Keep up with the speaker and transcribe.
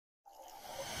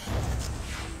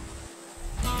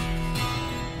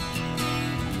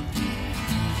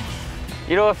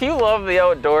You know, if you love the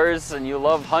outdoors and you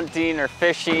love hunting or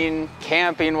fishing,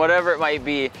 camping, whatever it might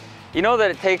be, you know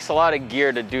that it takes a lot of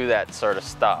gear to do that sort of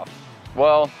stuff.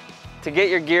 Well, to get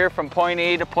your gear from point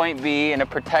A to point B in a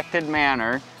protected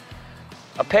manner,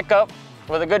 a pickup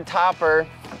with a good topper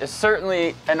is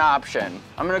certainly an option.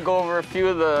 I'm gonna go over a few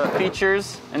of the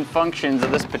features and functions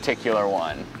of this particular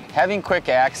one. Having quick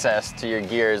access to your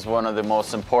gear is one of the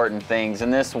most important things,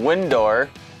 and this window,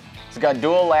 it's got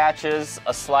dual latches,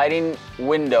 a sliding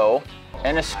window,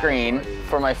 and a screen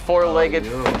for my four-legged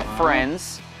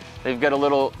friends. They've got a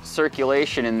little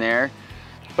circulation in there,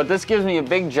 but this gives me a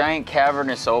big giant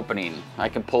cavernous opening. I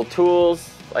can pull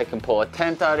tools, I can pull a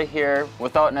tent out of here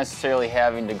without necessarily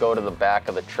having to go to the back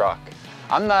of the truck.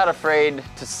 I'm not afraid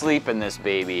to sleep in this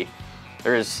baby.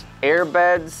 There's air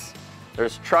beds,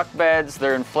 there's truck beds,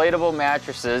 they're inflatable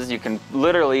mattresses. You can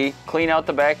literally clean out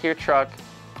the back of your truck,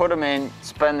 put them in,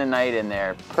 spend the night in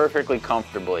there perfectly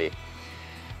comfortably.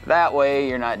 That way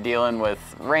you're not dealing with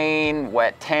rain,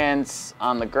 wet tents,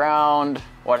 on the ground,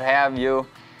 what have you.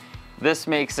 This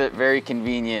makes it very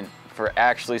convenient for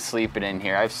actually sleeping in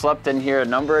here. I've slept in here a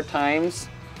number of times.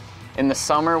 In the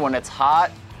summer when it's hot,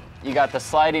 you got the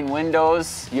sliding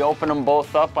windows, you open them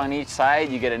both up on each side,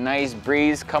 you get a nice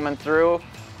breeze coming through.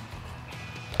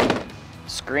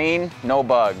 Screen, no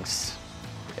bugs.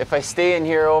 If I stay in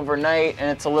here overnight and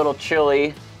it's a little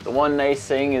chilly, the one nice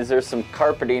thing is there's some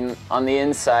carpeting on the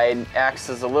inside, acts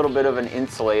as a little bit of an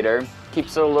insulator,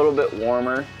 keeps it a little bit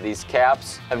warmer. These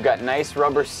caps have got nice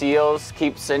rubber seals,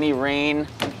 keeps any rain,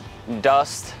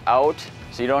 dust out,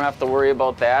 so you don't have to worry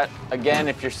about that. Again,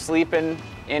 if you're sleeping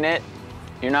in it,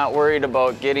 you're not worried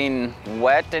about getting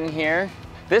wet in here.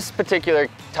 This particular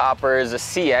topper is a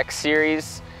CX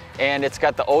series, and it's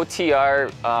got the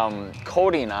OTR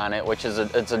coating on it, which is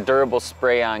it's a durable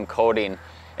spray-on coating.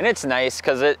 And it's nice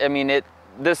because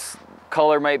this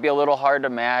color might be a little hard to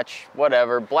match,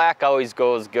 whatever. Black always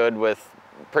goes good with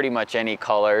pretty much any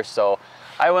color, so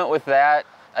I went with that.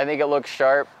 I think it looks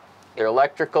sharp. Your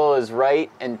electrical is right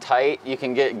and tight. You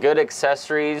can get good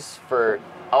accessories for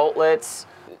outlets.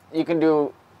 You can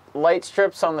do light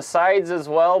strips on the sides as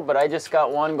well, but I just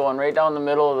got one going right down the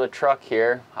middle of the truck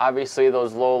here. Obviously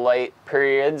those low light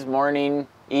periods, morning,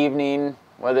 evening,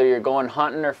 whether you're going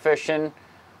hunting or fishing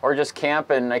or just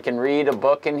camping, I can read a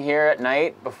book in here at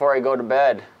night before I go to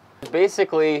bed.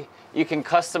 Basically, you can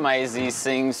customize these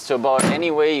things to about any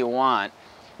way you want.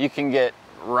 You can get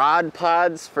rod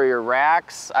pods for your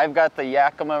racks. I've got the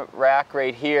Yakima rack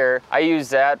right here. I use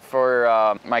that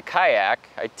for my kayak.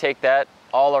 I take that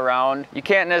all around. You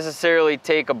can't necessarily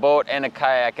take a boat and a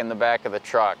kayak in the back of the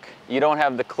truck. You don't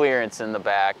have the clearance in the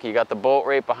back. You got the boat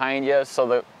right behind you, so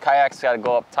the kayak's got to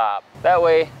go up top. That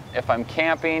way, if I'm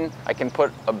camping, I can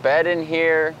put a bed in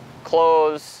here,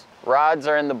 clothes, rods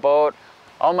are in the boat.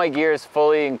 All my gear is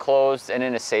fully enclosed and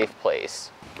in a safe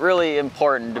place. Really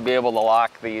important to be able to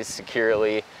lock these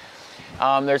securely.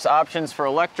 There's options for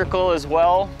electrical as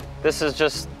well. This is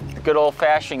just a good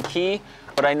old-fashioned key,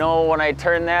 but I know when I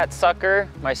turn that sucker,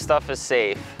 my stuff is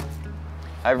safe.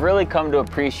 I've really come to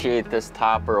appreciate this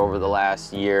topper over the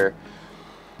last year.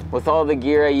 With all the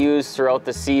gear I use throughout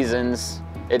the seasons,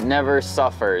 it never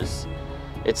suffers.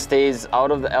 It stays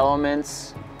out of the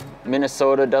elements.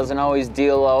 Minnesota doesn't always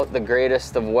deal out the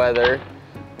greatest of weather.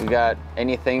 We got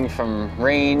anything from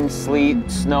rain,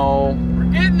 sleet, snow. We're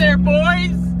getting there,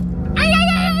 boys!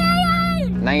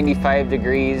 95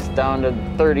 degrees down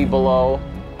to 30 below.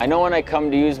 I know when I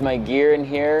come to use my gear in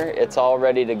here, it's all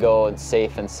ready to go and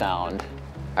safe and sound.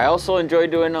 I also enjoy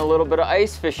doing a little bit of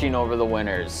ice fishing over the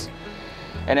winters.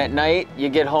 And at night, you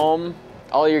get home,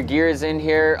 all your gear is in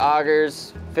here,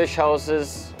 augers, fish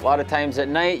houses. A lot of times at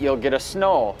night, you'll get a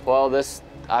snow. Well, this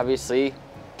obviously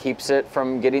keeps it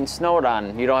from getting snowed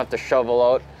on. You don't have to shovel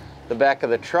out the back of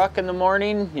the truck in the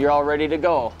morning, you're all ready to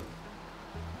go.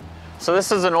 So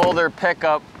this is an older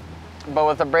pickup, but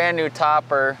with a brand new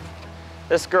topper.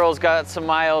 This girl's got some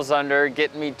miles under,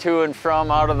 getting me to and from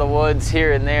out of the woods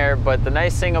here and there, but the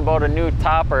nice thing about a new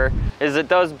topper is it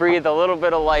does breathe a little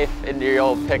bit of life into your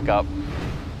old pickup.